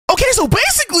Okay, so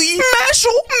basically,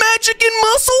 martial magic and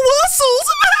muscle muscles.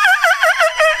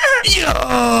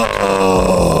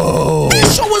 Yo!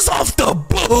 This show is off the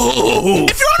boom.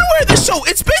 If you're unaware of this show,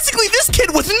 it's basically this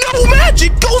kid with no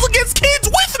magic goes against kids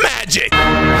with magic.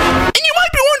 And you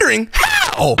might be wondering,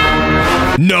 how?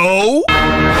 No.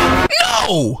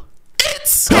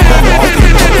 It's...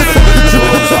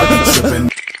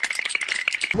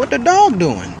 What the dog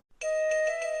doing?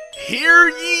 Hear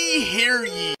ye, hear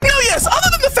ye. No, yes, other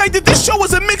than the fact that this show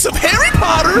was a mix of Harry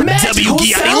Potter, magical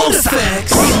sound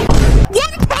effects,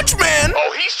 One Punch Man,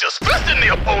 Oh, he's just fisting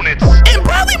the opponents. and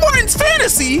Bradley Martin's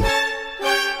fantasy. No,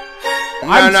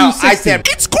 I said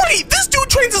It's great. This dude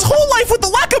trains his whole life with the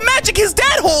lack of magic his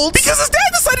dad holds because his dad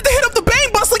decided to hit up the bang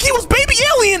bus like he was Baby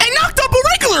Alien and knocked up a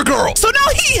regular girl. So now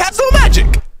he has no magic.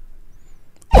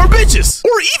 Or bitches.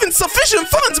 Or even sufficient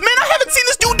funds. Man, I haven't seen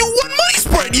this dude do one money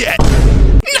spread yet.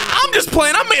 Nah, I'm just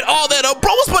playing. I made all that up.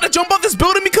 Bro was about to jump off this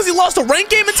building because he lost a rank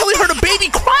game until he heard a baby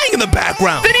crying in the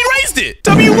background. Then he raised it.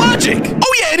 W logic.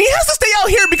 Oh yeah, and he has to stay out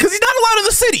here because he's not allowed in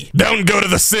the city. Don't go to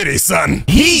the city, son.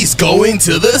 He's going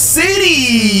to the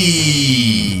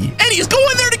city. And he's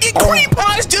going there to get cream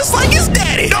pies just like his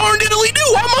daddy. Darn diddly do,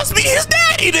 I must be his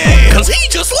daddy then. Cause he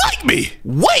just like me.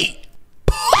 Wait.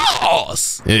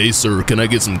 Pause. Hey, sir, can I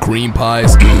get some cream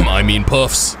pies? I mean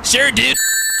puffs. Sure, dude.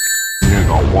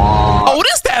 Oh,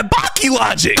 this that baki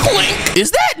logic. Clink. Is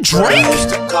that Drake?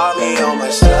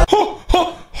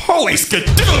 Holy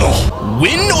skedoodle.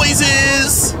 Wind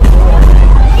noises.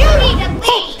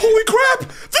 Holy crap.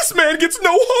 This man gets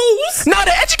no holes. Now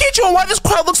to educate you on why this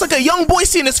crowd looks like a young boy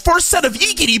seeing his first set of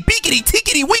yeekity, beakity,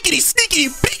 tickety, wickety, sneakity,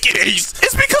 beakities,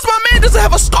 it's because my man doesn't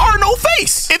have a scar, no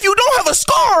face. If you don't have a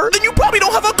scar, then you probably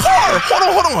don't have a car.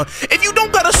 Hold on. If you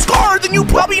don't got a scar, then you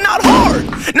probably not hard.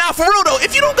 Now for real though,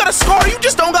 if you don't got a scar, you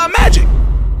just don't got magic.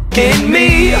 In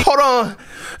me. Hold on.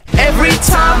 Every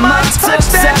time I touch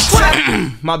that trap.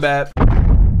 My bad.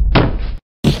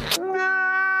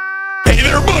 Hey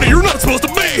there, buddy. You're not supposed to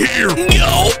be here.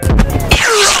 Nope.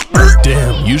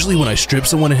 Damn, usually when I strip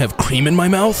someone and have cream in my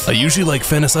mouth, I usually like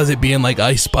fantasize it being like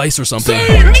Ice Spice or something.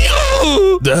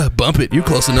 Duh, bump it, you're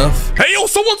close enough. Hey, yo,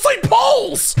 someone say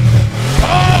Pauls.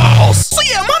 So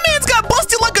yeah, my man's got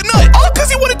busted like a nut, all because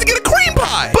he wanted to get a cream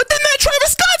pie. But then that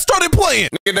Travis Scott started playing.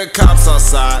 Get the cops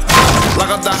outside. Lock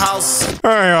up the house.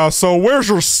 Hey, so where's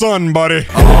your son, buddy?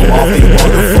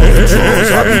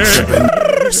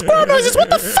 Squirrel noises, what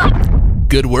the fuck?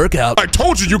 Good workout. I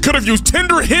told you could have used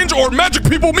Tinder, Hinge, or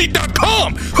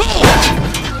MagicPeopleMeet.com.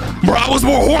 Oh. Bro, I was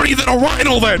more horny than a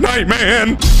rhino that night,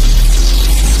 man.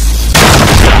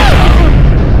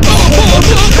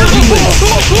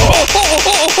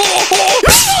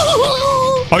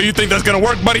 Oh, you think that's gonna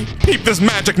work, buddy? Peep this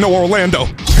magic, no Orlando.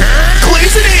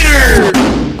 GLAZER!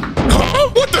 Huh?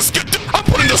 What the skit? I'm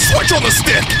putting the switch on the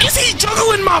stick. Is he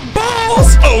juggling my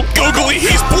balls? Oh, googly,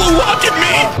 he's blue locking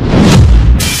me.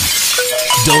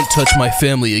 Don't touch my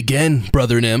family again,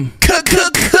 Brother Nim. Cooked.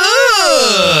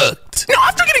 Now,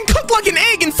 after getting cooked like an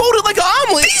egg and folded like an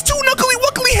omelet, these two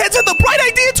knuckly-wuckly heads had the bright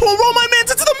idea to enroll my man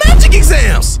into the magic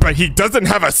exams. But he doesn't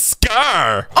have a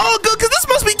scar. Oh, good, because this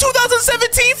must be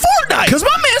 2017 Fortnite. Because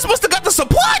my man must have got the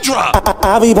supply drop.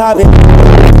 I'll be popping. Now,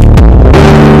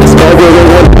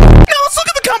 let's look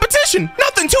at the competition.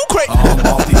 Nothing too crazy.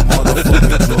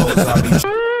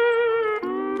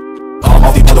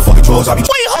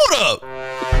 Wait, hold up.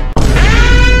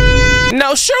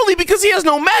 Now, surely because he has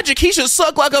no magic, he should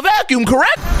suck like a vacuum,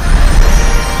 correct?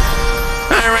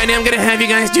 Alright, now I'm gonna have you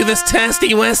guys do this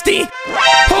testy westy.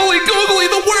 Holy googly,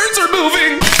 the words are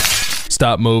moving!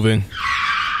 Stop moving.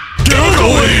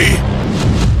 Googly!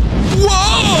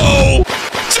 Whoa!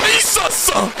 Jesus!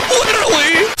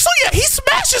 Literally! So yeah, he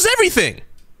smashes everything.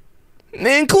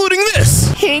 Including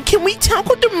this. Hey, can we talk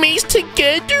with the maze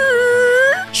together?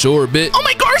 Sure, bit. Oh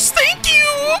my gosh, thank you!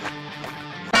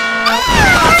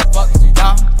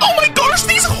 Oh my gosh,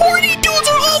 these horny dudes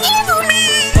are all over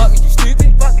me!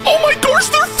 Oh my gosh,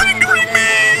 they're fingering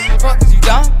me!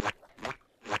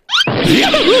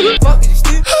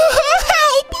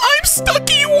 Help! I'm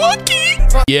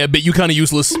stucky-wucky! Yeah, bit, you kinda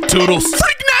useless. Toodles.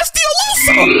 Freak nasty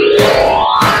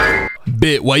Alusa!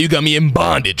 Bit, why you got me in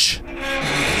bondage?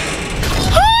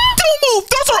 Don't move!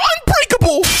 Those are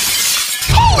unbreakable!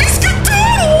 Holy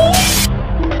skedaddle!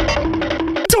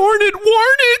 Darn it,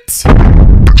 warn it!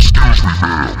 Excuse me,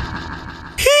 ma'am.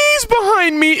 He's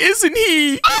behind me, isn't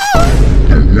he? The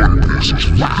one piece is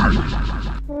real.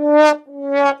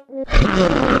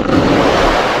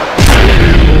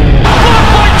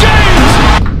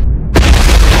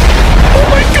 Oh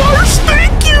my gosh,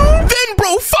 thank you! Then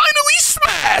bro finally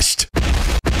smashed!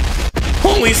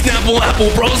 Holy Snapple Apple,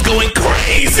 bro's going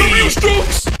crazy!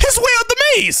 His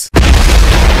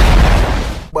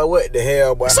boy. What the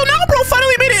hell, boy? So now bro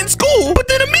finally made it in school, but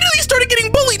then immediately started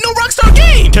getting bullied. No Rockstar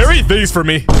Games. Carry these for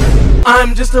me.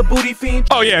 I'm just a booty fiend.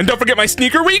 Oh yeah, and don't forget my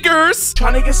sneaker weakers.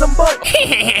 Trying to get some butt.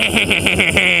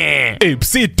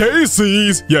 Oopsie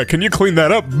daisies. Yeah, can you clean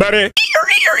that up, buddy?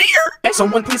 Hey,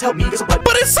 someone please help me get some butt.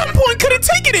 But at some point couldn't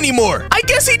take it anymore. I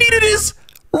guess he needed his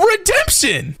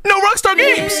redemption. No Rockstar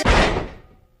Games.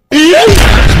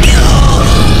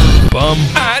 Bum.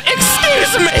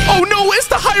 Excuse me. Oh no, it's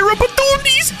the higher up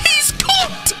authorities. He's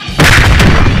cooked.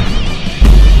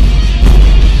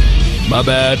 My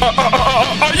bad.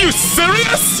 Are you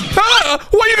serious?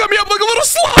 Why you got me up like a little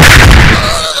slug?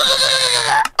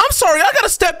 I'm sorry, I gotta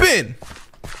step in.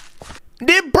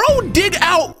 Did bro dig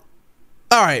out?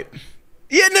 All right.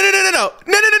 Yeah, no.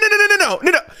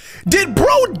 Did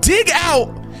bro dig out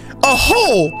a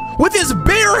hole with his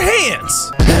bare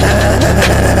hands?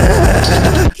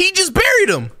 He just buried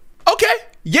him. Okay.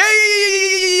 Yeah.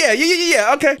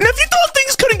 Okay. Now, if you thought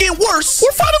things couldn't get worse,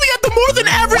 we're finally at the more than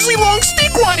averagely long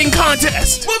stick riding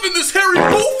contest. Loving this hairy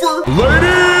gopher.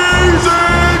 Ladies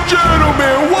and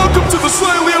gentlemen, welcome to the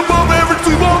slightly above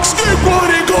averagely long stick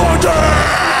riding contest.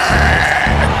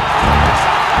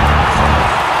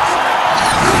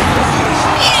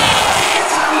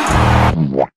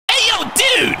 Hey, yo,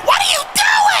 dude, what are you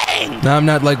doing? Now I'm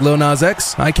not like Lil Nas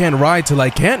X. I can't ride till I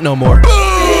can't no more.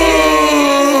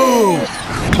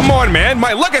 Come on, man.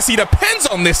 My legacy depends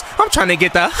on this. I'm trying to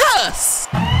get the hus.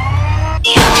 Oh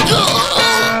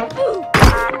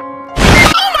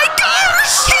my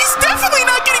gosh! He's definitely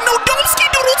not getting no domski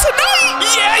doodle tonight!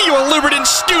 Yeah, you illiterate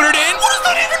student in. What does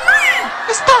that even mean?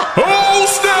 Stop! Oh,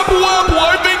 snap wapple,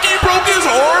 I think he broke his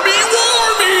army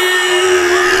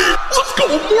warmy. Let's go,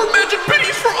 more magic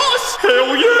pennies for us!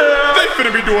 Hell yeah! They finna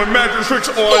be doing magic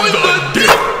tricks on the dick.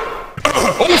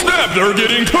 Oh snap, they're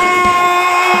getting cooked!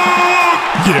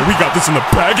 Yeah, we got this in the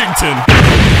Baggington.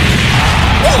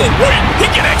 Oh wait, he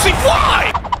can actually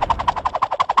fly!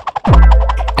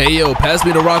 Hey yo, pass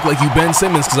me the rock like you Ben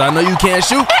Simmons, cause I know you can't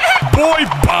shoot. Boy,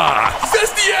 bye!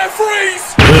 That's the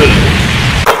phrase!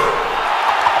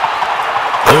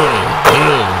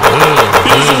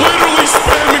 He's literally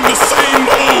spamming the same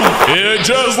move! And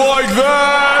just like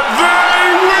that,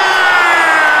 they win!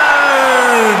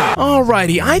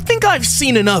 Alrighty, I think I've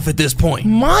seen enough at this point.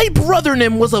 My brother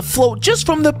Nim was afloat just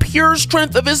from the pure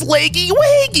strength of his leggy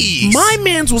waggies. My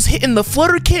mans was hitting the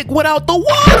flutter kick without the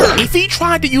water. If he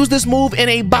tried to use this move in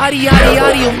a body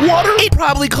yaddy of water, it'd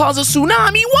probably cause a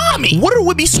tsunami wami. Water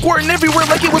would be squirting everywhere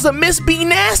like it was a Miss B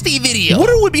Nasty video.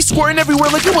 Water would be squirting everywhere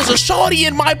like it was a shawty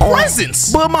in my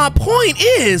presence. But my point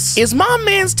is my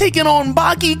man's taking on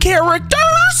baki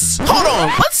characters? Hold on,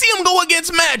 let's see him go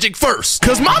against Magic first.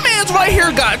 Cause my man's right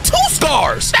here got 2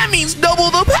 scars. That means double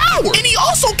the power. And he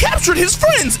also captured his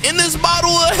friends in this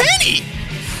bottle of Henny.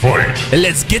 Fight.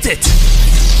 Let's get it.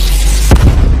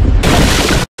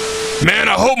 Man,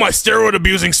 I hope my steroid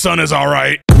abusing son is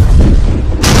alright.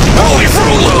 Holy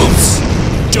Fruit Loops!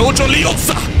 Jojo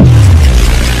Liotsa!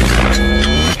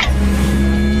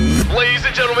 Ladies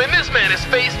and gentlemen, this man is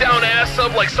face down, ass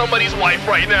up like somebody's wife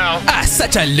right now.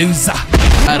 Such a loser.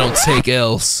 I don't take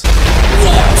L's.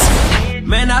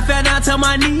 Man, I fell down to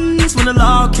my knees when the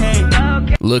law came.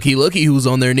 Looky who's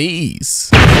on their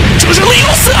knees. Jojo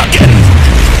Liotsa again!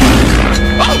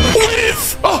 Oh,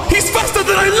 live! Oh, he's faster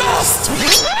than I lost!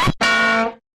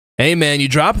 Hey man, you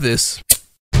drop this.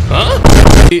 Huh?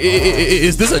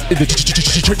 Is this a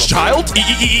child?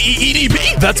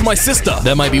 EDB? That's my sister.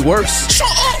 That might be worse. Shut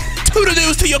up!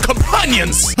 Toodaloos to your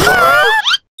companions!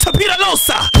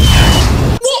 Tapiralosa!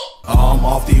 What? I'm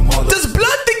off the mother. Does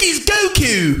Blood think he's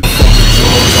Goku?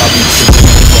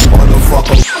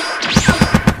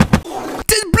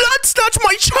 Did Blood snatch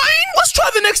my chain? Let's try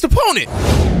the next opponent.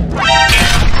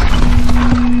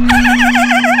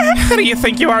 Who do you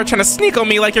think you are trying to sneak on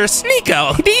me like you're a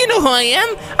sneako? Do you know who I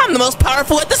am? I'm the most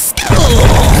powerful at the school.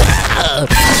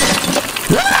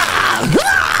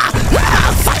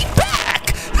 Fight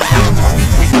back!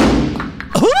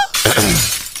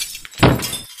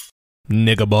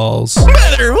 Nigga balls.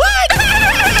 Brother, what?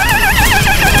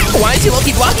 Why is he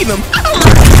low-key blocking them?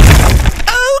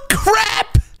 Oh,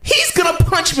 crap! He's gonna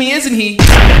punch me, isn't he?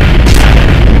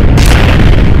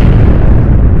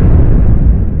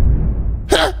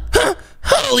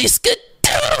 Holy skidoo!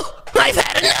 I've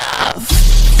had enough!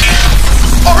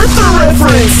 Arthur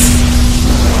reference!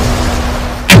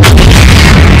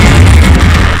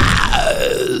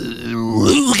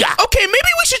 Okay,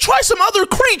 maybe we should try some other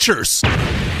creatures.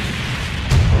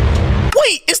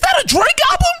 Wait, is that a Drake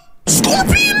album?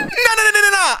 Scorpion? No.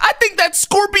 I think that's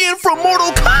Scorpion from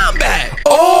Mortal Kombat.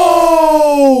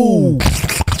 Oh!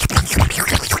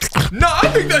 No, I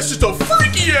think that's just a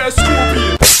freaky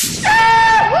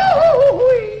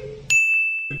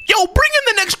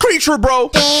nature, bro.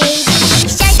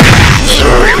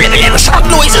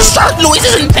 Shark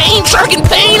noises and pain, shark and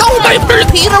pain. Oh my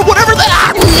Peter, whatever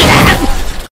that.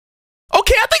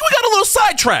 Okay, I think we got a little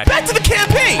sidetracked. Back to the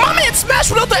campaign. My man Smash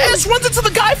without the S runs into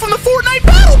the guy from the Fortnite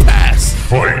Battle Pass.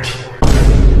 Fight.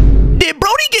 Did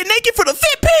Brody get naked for the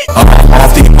fit pic?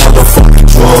 Off the motherfucking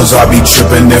drawers, I be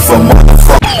tripping if a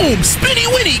motherfucker. Boom! Spinny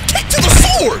Winnie, kick to the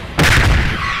sword.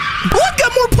 Blood got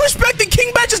more pushback than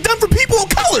King Badge has done for people of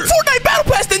color. Fortnite Battle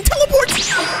Pass then teleports.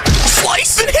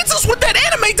 Slice and hits us with that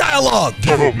anime dialogue.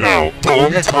 Shut up now. The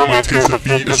only time I taste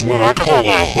defeat is when I call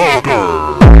a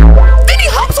hugger. Then he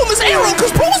hops on this arrow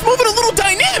because bro was moving a little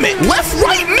dynamic. Left,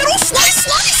 right, middle, slice,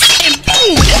 and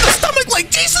boom! In the stomach like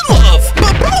Jason Love.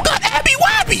 But bro got abby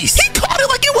wabbies. He caught it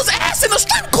like it was ass in a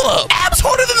strip club. Abs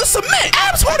harder than the cement.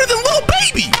 Abs harder than Lil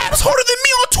Baby. Abs harder than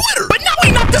me on Twitter. But now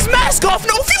he knocked his mask off,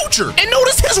 no future. And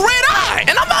notice his red eye.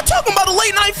 And I'm not talking about a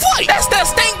late night flight. That's that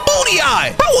stank booty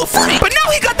eye. Bro a freak. But now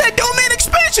he got that domain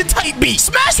expansion type beat.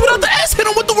 Smash without the S, hit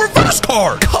him with the reverse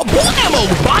card. Kablamo!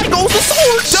 By goes the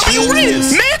sword. W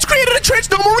Riz. Man's created a trench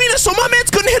dome arena so my man's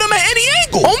couldn't hit him at any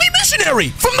angle. Only missionary.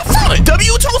 From the front.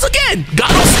 W toes again.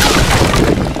 Got him stuck.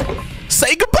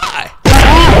 Say goodbye.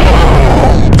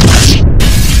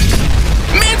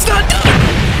 Man's not done.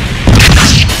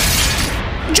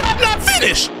 Job not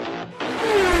finished.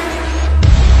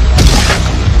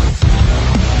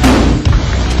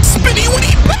 Spinny when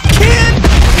he backhand.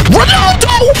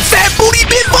 Ronaldo. Fat booty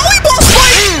mid volleyball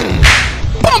swing.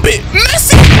 Bump it.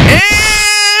 Messi.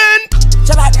 And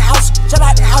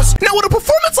now with a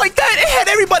performance like that, it had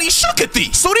everybody shook at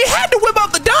thee. So they had to whip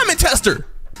out the diamond tester.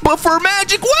 But for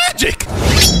magic wagic.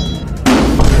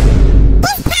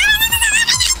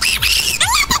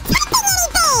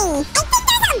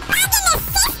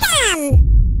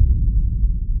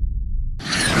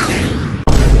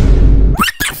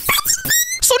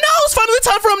 So now it's finally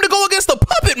time for him to go against the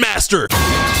puppet master.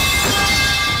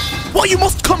 Why you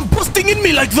must come busting in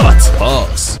me like that?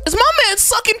 Pause. Is my man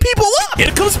sucking people up?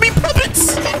 Here comes me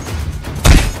puppets.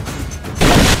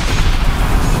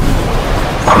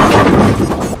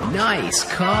 Nice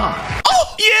car.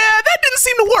 Oh, yeah, that didn't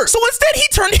seem to work. So instead, he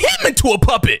turned him into a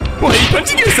puppet. Why are you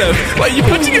punching yourself? Why are you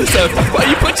punching yourself? Why are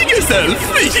you punching yourself?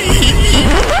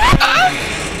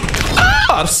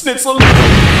 Ah, schnitzel.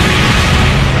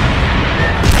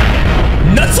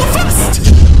 Not so fast.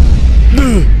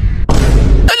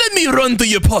 Let me run to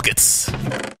your pockets.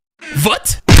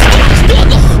 What?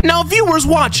 Now, viewers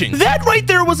watching, that right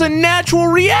there was a natural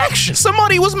reaction.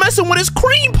 Somebody was messing with his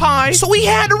cream pie, so he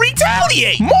had to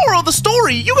retaliate. Moral of the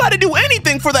story, you gotta do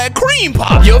anything for that cream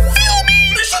pie. You feel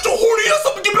me? They shut your horny ass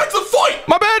up and get back to the fight.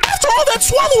 My bad. After all that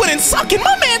swallowing and sucking,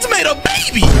 my man's made a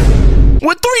baby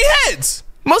with 3 heads.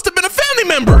 Must have been a family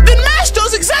member. Then Mash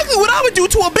does exactly what I would do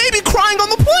to a baby crying on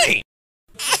the plane.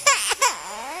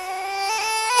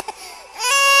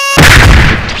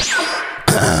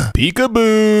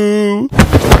 Peekaboo.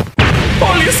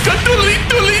 Polyeska doodly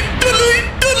doodly doodly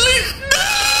doodly.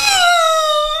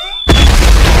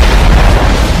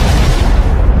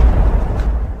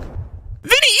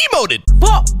 Vinny emoted.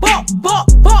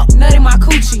 Nut in my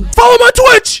coochie. Follow my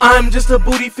Twitch. I'm just a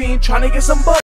booty fiend trying to get some butt.